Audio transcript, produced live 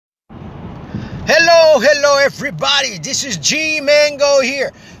Hello everybody. This is G Mango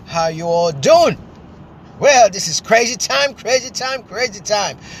here. How you all doing? Well, this is crazy time. Well,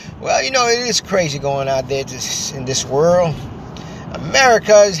 it is crazy going out there in this world.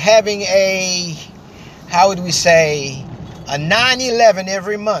 America is having a 9/11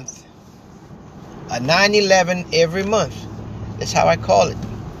 every month. A 9/11 every month. That's how I call it.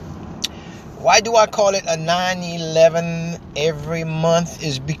 Why do I call it a 9/11 every month?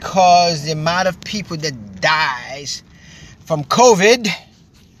 Is because the amount of people that dies from COVID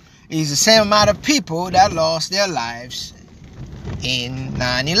is the same amount of people that lost their lives in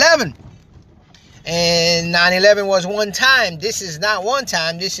 9/11. And 9/11 was one time. This is not one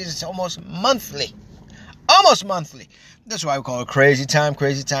time. This is almost monthly. That's why we call it crazy time.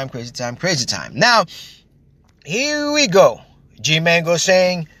 Now, here we go. G Mango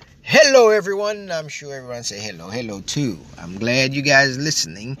saying, hello everyone. I'm sure everyone say hello too. I'm glad you guys are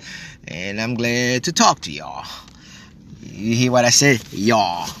listening, and I'm glad to talk to y'all. You hear what I said?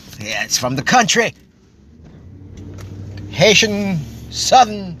 Y'all. Yeah, it's from the country. Haitian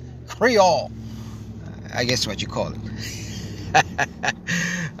Southern Creole. I guess what you call it.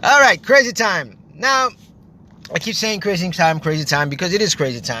 All right, crazy time. Now, I keep saying crazy time because it is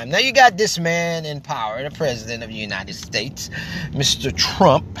crazy time. Now, you got this man in power, the president of the United States, Mr.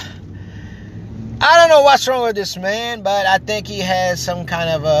 Trump. I don't know what's wrong with this man, but I think he has some kind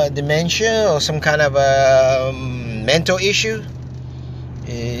of a dementia or some kind of a mental issue.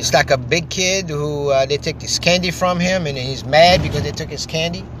 It's like a big kid who they take his candy from him, and he's mad because they took his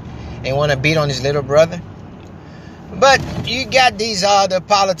candy and want to beat on his little brother. But you got these other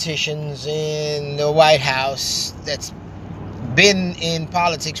politicians in the White House that's been in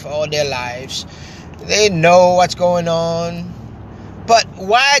politics for all their lives. They know what's going on. But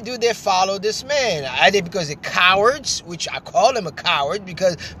why do they follow this man? Are they because they're cowards? Which I call them a coward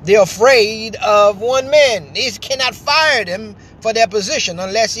because they're afraid of one man. They cannot fire them for their position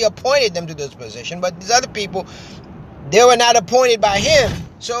unless he appointed them to this position. But these other people, they were not appointed by him,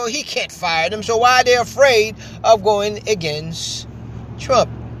 so he can't fire them. So why are they afraid of going against Trump?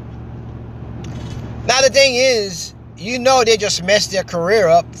 Now the thing is, they just messed their career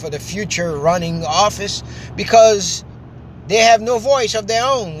up for the future running office because they have no voice of their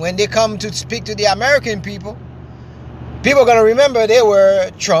own. When they come to speak to the American people, people are going to remember they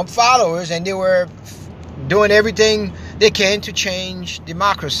were Trump followers and they were doing everything they can to change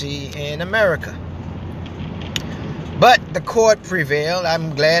democracy in America. But the court prevailed.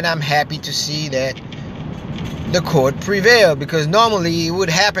 I'm happy to see that the court prevailed, because normally it would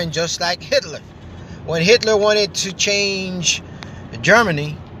happen just like Hitler. When Hitler wanted to change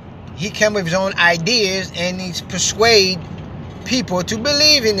Germany, he came with his own ideas and he persuade people to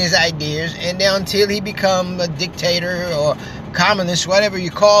believe in his ideas, and then until he become a dictator or communist, whatever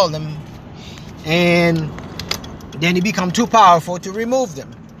you call them, and then he become too powerful to remove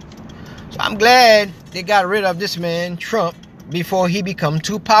them. So I'm glad they got rid of this man, Trump, before he become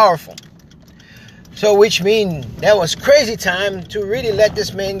too powerful. So which means that was crazy time to really let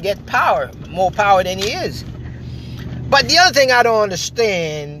this man get power, more power than he is. But the other thing I don't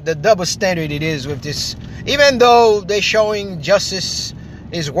understand, the double standard it is with this, even though they're showing justice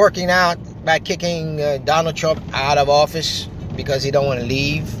is working out by kicking Donald Trump out of office because he don't want to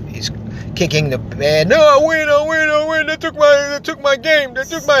leave. He's kicking the bad. No, I win. They took my game. They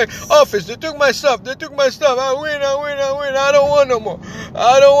took my office. They took my stuff. I win. I don't want no more.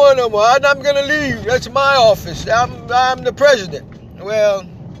 I'm going to leave. That's my office. I'm the president. Well,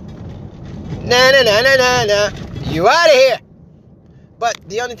 nah. You out of here. But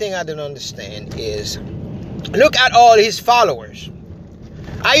the only thing I don't understand is, look at all his followers.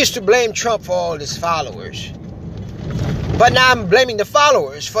 I used to blame Trump for all his followers. But now I'm blaming the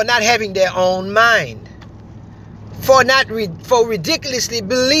followers for not having their own mind. For ridiculously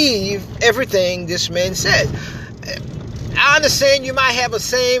believe everything this man says. I understand you might have the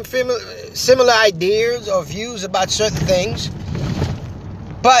same similar ideas or views about certain things.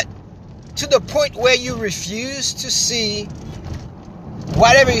 But to the point where you refuse to see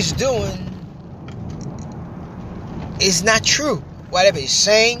whatever he's doing is not true. Whatever he's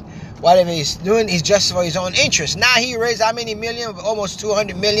saying, whatever he's doing is just for his own interest. Now he raised how many million? Almost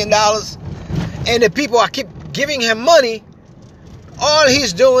 $200 million. And the people keep giving him money. All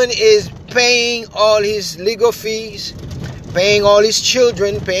he's doing is paying all his legal fees, paying all his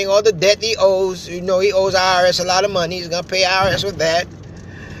children, paying all the debt he owes. He owes IRS a lot of money. He's going to pay IRS with that.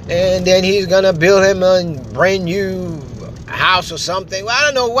 And then he's going to build him a brand new house or something. Well, I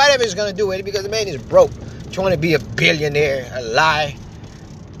don't know, whatever he's going to do with it, because the man is broke, trying to be a billionaire. A lie.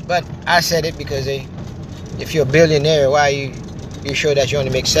 But I said it because if you're a billionaire, why are you you show that you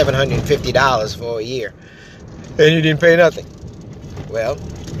only make $750 for a year, and you didn't pay nothing. Well,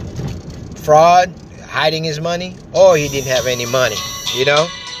 fraud, hiding his money, or he didn't have any money,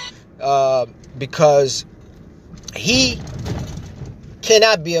 because he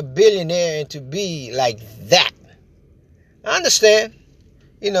cannot be a billionaire and to be like that. I understand,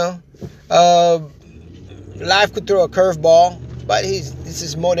 life could throw a curveball, but this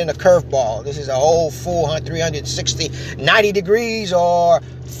is more than a curveball. This is a whole full 360, 90 degrees or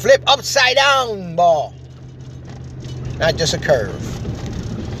flip upside down ball. Not just a curve.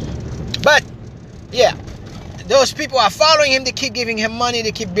 But, yeah, those people are following him. They keep giving him money.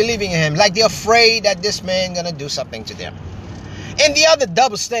 They keep believing in him. Like they're afraid that this man going to do something to them. And the other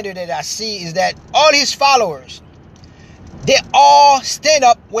double standard that I see is that all his followers, they all stand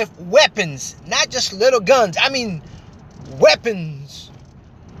up with weapons, not just little guns. I mean, weapons,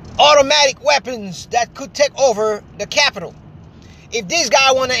 automatic weapons that could take over the Capitol. If this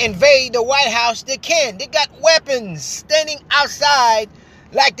guy want to invade the White House, they can. They got weapons standing outside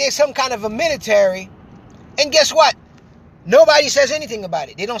like they're some kind of a military. And guess what? Nobody says anything about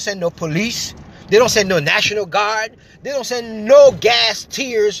it. They don't send no police. They don't send no National Guard. They don't send no gas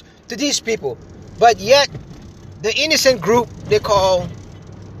tears to these people. But yet, the innocent group they call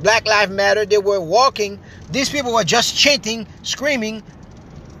Black Lives Matter, they were walking. These people were just chanting, screaming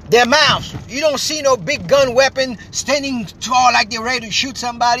their mouths. You don't see no big gun weapon standing tall like they're ready to shoot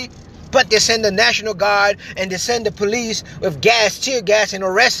somebody. But they send the National Guard and they send the police with gas, tear gas, and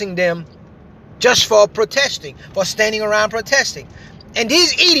arresting them just for protesting, for standing around protesting. And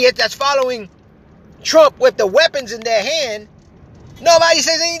these idiots that's following Trump with the weapons in their hand, nobody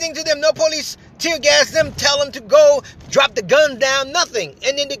says anything to them. No police tear gas them, tell them to go, drop the gun down, nothing.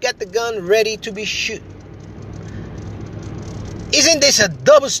 And then they got the gun ready to be shot. Isn't this a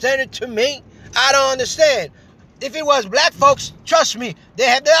double standard to me? I don't understand. If it was black folks, trust me, they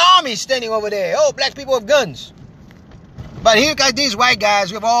have their army standing over there. Oh, black people with guns. But here got these white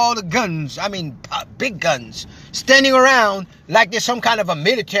guys with all the guns, I mean, big guns, standing around like there's some kind of a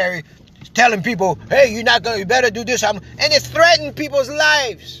military telling people, hey, you better do this. And they threaten people's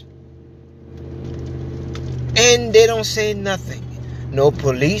lives. And they don't say nothing. No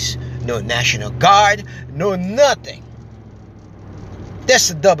police, no National Guard, no nothing. That's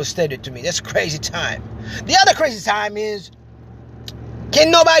a double standard to me. That's crazy time. The other crazy time is,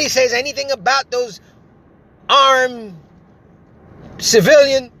 can nobody say anything about those armed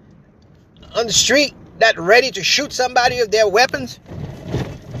civilian on the street that ready to shoot somebody with their weapons?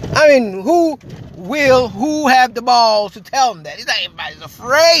 I mean, who have the balls to tell them that? It's like everybody's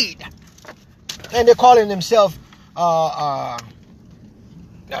afraid. And they're calling themselves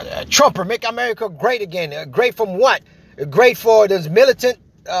Trumper, make America great again. Great from what? Great for those militant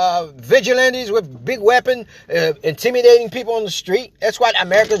vigilantes with big weapon, intimidating people on the street. That's what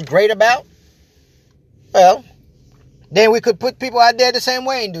America's great about. Well, then we could put people out there the same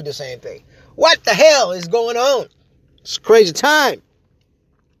way and do the same thing. What the hell is going on? It's a crazy time.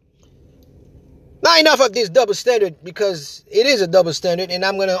 Not enough of this double standard, because it is a double standard and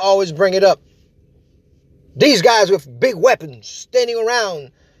I'm going to always bring it up. These guys with big weapons standing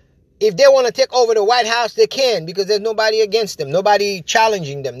around, if they want to take over the White House, they can, because there's nobody against them, nobody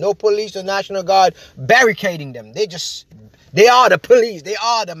challenging them, no police or National Guard barricading them. They are the police, they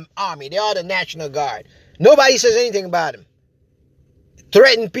are the army, they are the National Guard. Nobody says anything about them.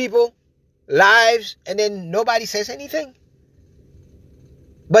 Threaten people, lives, and then nobody says anything.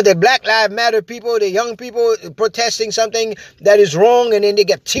 But the Black Lives Matter people, the young people protesting something that is wrong, and then they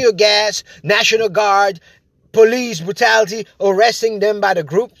get tear gas, National Guard, police brutality, arresting them by the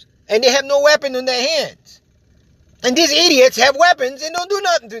groups, and they have no weapon in their hands. And these idiots have weapons and don't do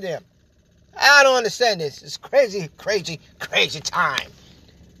nothing to them. I don't understand this. It's crazy, crazy, crazy time.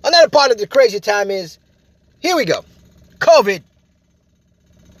 Another part of the crazy time is, here we go, COVID.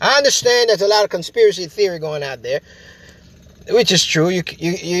 I understand there's a lot of conspiracy theory going out there, which is true.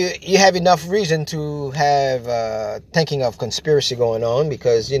 You have enough reason to have thinking of conspiracy going on,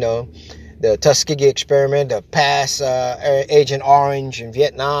 because, the Tuskegee experiment, the past Agent Orange in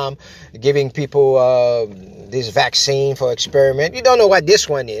Vietnam, giving people this vaccine for experiment. You don't know what this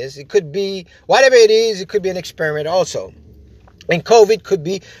one is. It could be, whatever it is, it could be an experiment also. And COVID could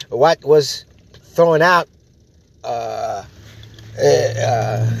be what was thrown out,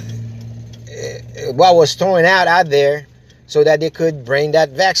 what was thrown out there, so that they could bring that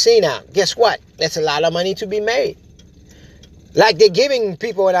vaccine out. Guess what? That's a lot of money to be made. Like they're giving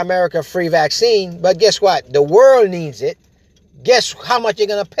people in America free vaccine, but guess what? The world needs it. Guess how much they're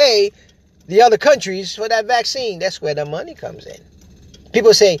going to pay the other countries for that vaccine? That's where the money comes in.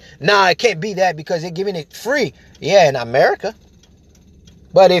 People say, nah, it can't be that because they're giving it free. Yeah, in America.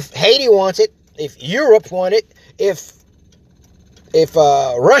 But if Haiti wants it, if Europe wants it, if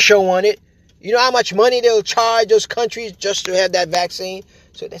Russia wants it, you know how much money they'll charge those countries just to have that vaccine?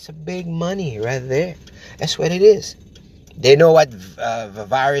 So that's a big money right there. That's what it is. They know what the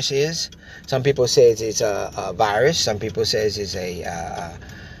virus is. Some people say it's a virus. Some people say it's a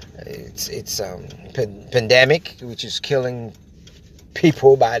pandemic, which is killing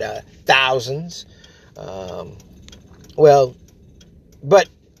people by the thousands. But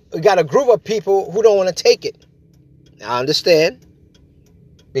we got a group of people who don't want to take it. I understand,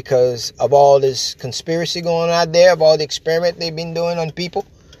 because of all this conspiracy going on out there, of all the experiment they've been doing on people.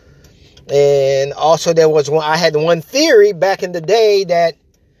 And also I had one theory back in the day that,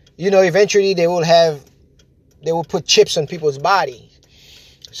 eventually they will put chips on people's body.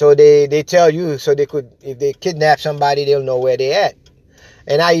 So they tell you, so they could, if they kidnap somebody, they'll know where they're at.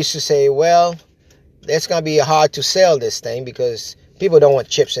 And I used to say, well, that's going to be hard to sell this thing because people don't want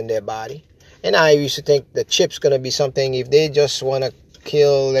chips in their body. And I used to think the chip's going to be something, if they just want to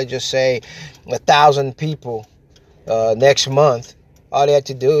kill, let's just say, 1,000 people next month, all they have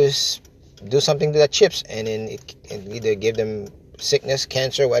to do is do something to the chips, and then it either give them sickness,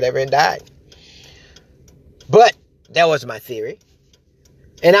 cancer, whatever, and die. But that was my theory.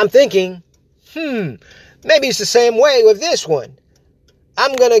 And I'm thinking, maybe it's the same way with this one.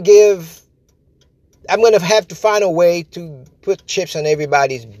 I'm going to have to find a way to put chips on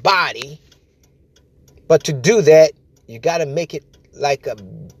everybody's body. But to do that, you got to make it like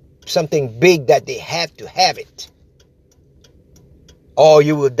something big that they have to have it, or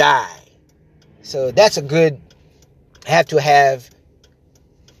you will die. So that's have to have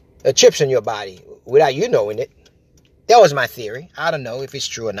chips in your body without you knowing it. That was my theory. I don't know if it's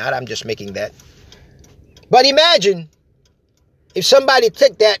true or not. I'm just making that. But imagine if somebody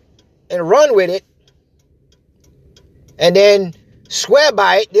took that and run with it and then swear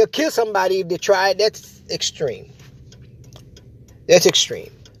by it, they'll kill somebody if they try it. That's extreme. That's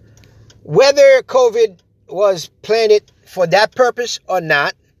extreme. Whether COVID was planted for that purpose or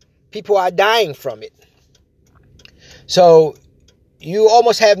not, people are dying from it. So you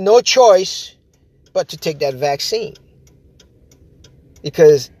almost have no choice but to take that vaccine,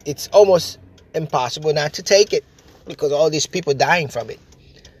 because it's almost impossible not to take it because all these people dying from it.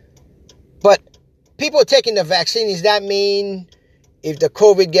 But people taking the vaccine, does that mean if the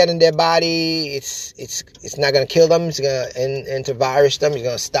COVID get in their body, it's not going to kill them, it's going to antivirus them, it's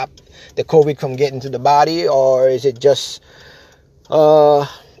going to stop the COVID from getting to the body? Or is it just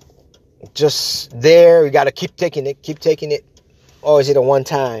there, you got to keep taking it? Or is it a one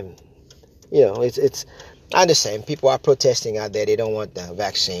time? It's I understand people are protesting out there. They don't want the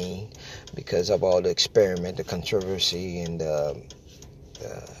vaccine because of all the experiment, the controversy, and the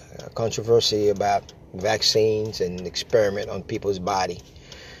controversy about vaccines and experiment on people's body,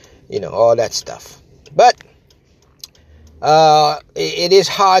 all that stuff. But it is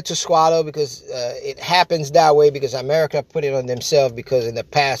hard to swallow because it happens that way because America put it on themselves, because in the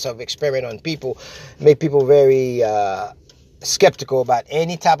past of experiment on people made people very skeptical about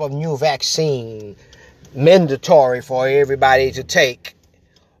any type of new vaccine mandatory for everybody to take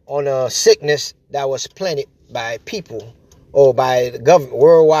on a sickness that was planted by people or by the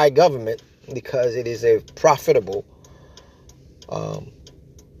worldwide government, because it is a profitable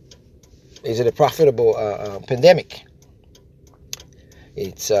pandemic.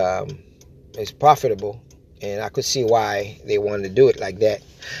 It's profitable, and I could see why they wanted to do it like that.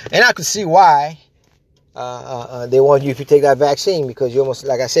 And I could see why they want you to take that vaccine, because you almost,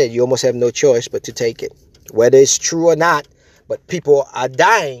 like I said, you almost have no choice but to take it, whether it's true or not. But people are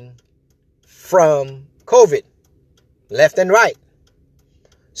dying from COVID, left and right.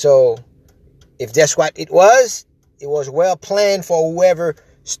 So if that's what it was well planned for whoever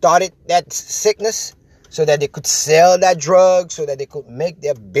started that sickness, so that they could sell that drug, so that they could make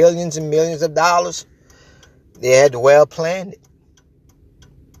their billions and millions of dollars. They had well planned it.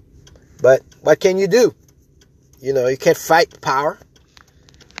 But what can you do? You can't fight power.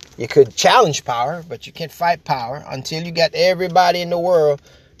 You could challenge power, but you can't fight power until you got everybody in the world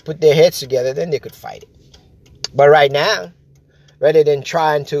put their heads together. Then they could fight it. But right now, rather than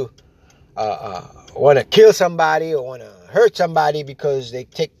trying to want to kill somebody or want to hurt somebody because they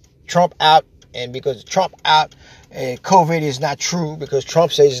take Trump out, and because Trump out, COVID is not true because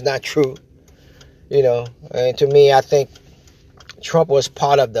Trump says it's not true. And to me, I think Trump was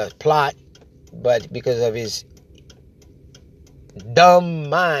part of the plot, but because of his dumb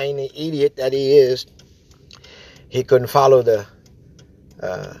mind, idiot that he is, he couldn't follow the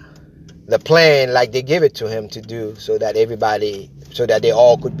plan like they give it to him to do, so that they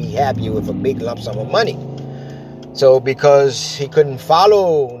all could be happy with a big lump sum of money. So because he couldn't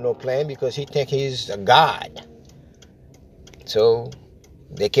follow no plan because he think he's a god. So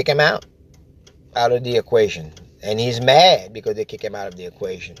they kick him out of the equation. And he's mad because they kick him out of the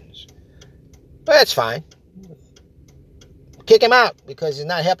equations. But that's fine. Kick him out because he's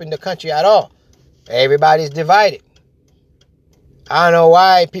not helping the country at all. Everybody's divided. I don't know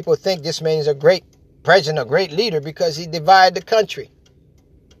why people think this man is a great president, a great leader, because he divided the country.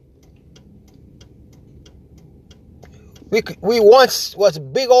 We once was a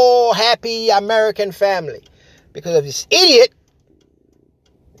big old happy American family. Because of this idiot,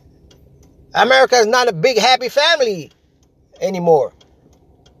 America is not a big happy family anymore.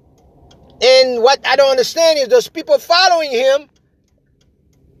 And what I don't understand is those people following him,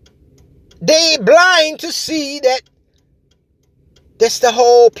 they blind to see that that's the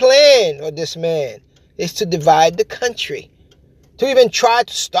whole plan of this man, is to divide the country. To even try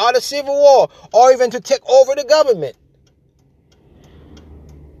to start a civil war or even to take over the government.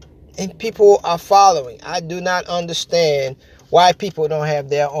 And people are following. I do not understand why people don't have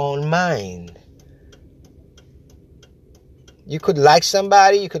their own mind. You could like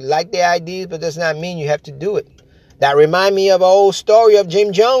somebody, you could like their ideas, but does not mean you have to do it. That reminds me of an old story of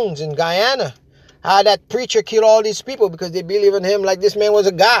Jim Jones in Guyana. How that preacher killed all these people because they believe in him like this man was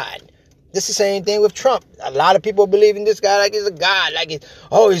a god. This is the same thing with Trump. A lot of people believe in this guy like he's a god. Like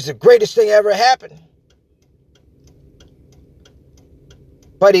he's the greatest thing ever happened.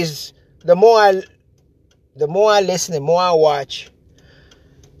 But the more I listen, the more I watch,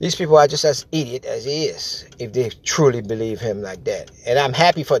 these people are just as idiot as he is, if they truly believe him like that. And I'm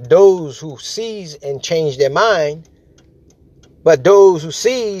happy for those who sees and change their mind, but those who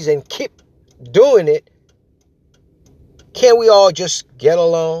sees and keep doing it, can't we all just get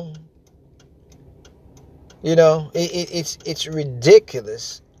along? You know, it's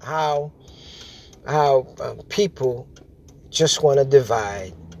ridiculous how people just want to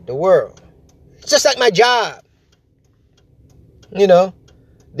divide the world. It's just like my job. You know,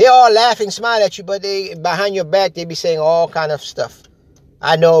 they all laugh and smile at you, but they behind your back they be saying all kind of stuff.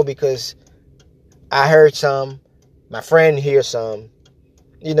 I know because I heard some, my friend hears some.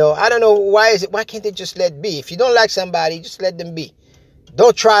 You know, I don't know why can't they just let be? If you don't like somebody, just let them be.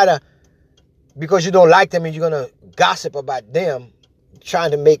 Don't try to, because you don't like them and you're gonna gossip about them,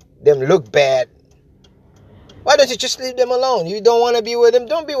 trying to make them look bad. Why don't you just leave them alone? You don't want to be with them,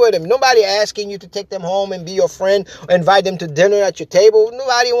 don't be with them. Nobody asking you to take them home and be your friend or invite them to dinner at your table.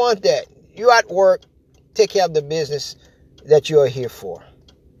 Nobody wants that. You at work, take care of the business that you are here for.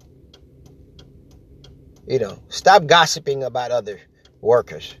 You know, stop gossiping about other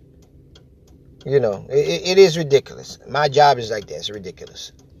workers. You know, it is ridiculous. My job is like that. It's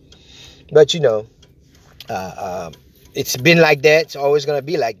ridiculous. But, you know, it's been like that. It's always going to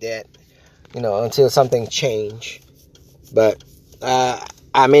be like that. You know, until something change. But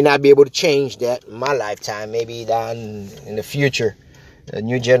I may not be able to change that in my lifetime. Maybe down in the future, a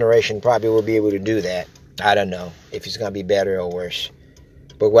new generation probably will be able to do that. I don't know if it's going to be better or worse.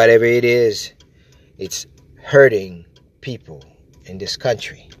 But whatever it is, it's hurting people in this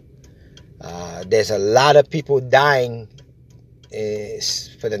country. There's a lot of people dying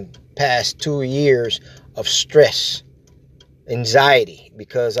for the past 2 years of stress, anxiety,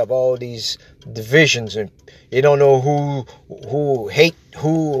 because of all these divisions, and you don't know who hate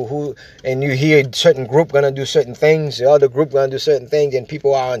who, and you hear certain group gonna do certain things, the other group gonna do certain things, and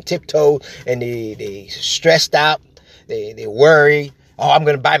people are on tiptoe and they stressed out, they worry. Oh, I'm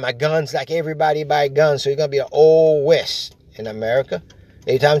gonna buy my guns like everybody buy guns, so you're gonna be an old west in America.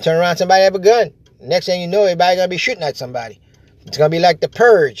 Every time you turn around, somebody have a gun. Next thing you know, everybody gonna be shooting at somebody. It's gonna be like the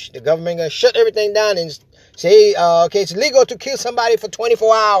purge. The government gonna shut everything down and say, okay, it's legal to kill somebody for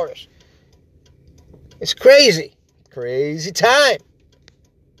 24 hours. It's crazy. Crazy time.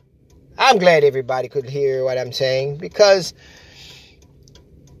 I'm glad everybody could hear what I'm saying, because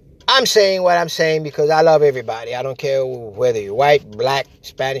I'm saying what I'm saying because I love everybody. I don't care whether you're white, black,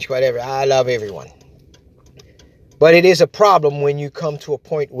 Spanish, whatever. I love everyone. But it is a problem when you come to a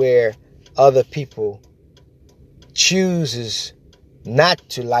point where other people chooses not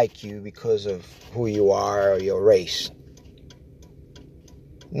to like you because of who you are or your race.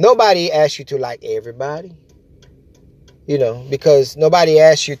 Nobody asks you to like everybody, you know, because nobody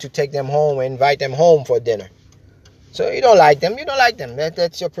asks you to take them home and invite them home for dinner. So you don't like them, you don't like them.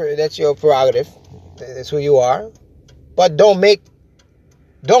 That's your prerogative. That's who you are. But don't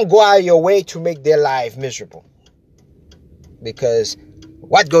go out of your way to make their life miserable. Because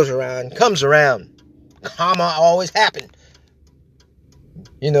what goes around comes around. Karma always happens.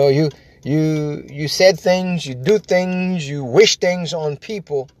 You know, you said things, you do things, you wish things on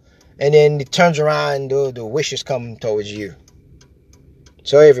people, and then it turns around and the wishes come towards you.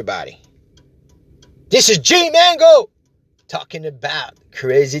 So everybody, this is G Mango talking about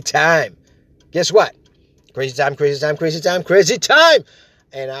crazy time. Guess what? Crazy time, crazy time, crazy time, crazy time.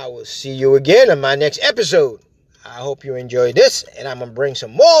 And I will see you again on my next episode. I hope you enjoyed this, and I'm going to bring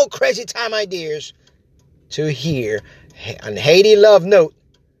some more crazy time ideas to hear on Haiti Love Note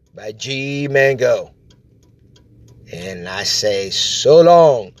by G Mango. And I say so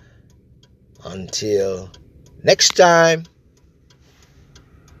long until next time.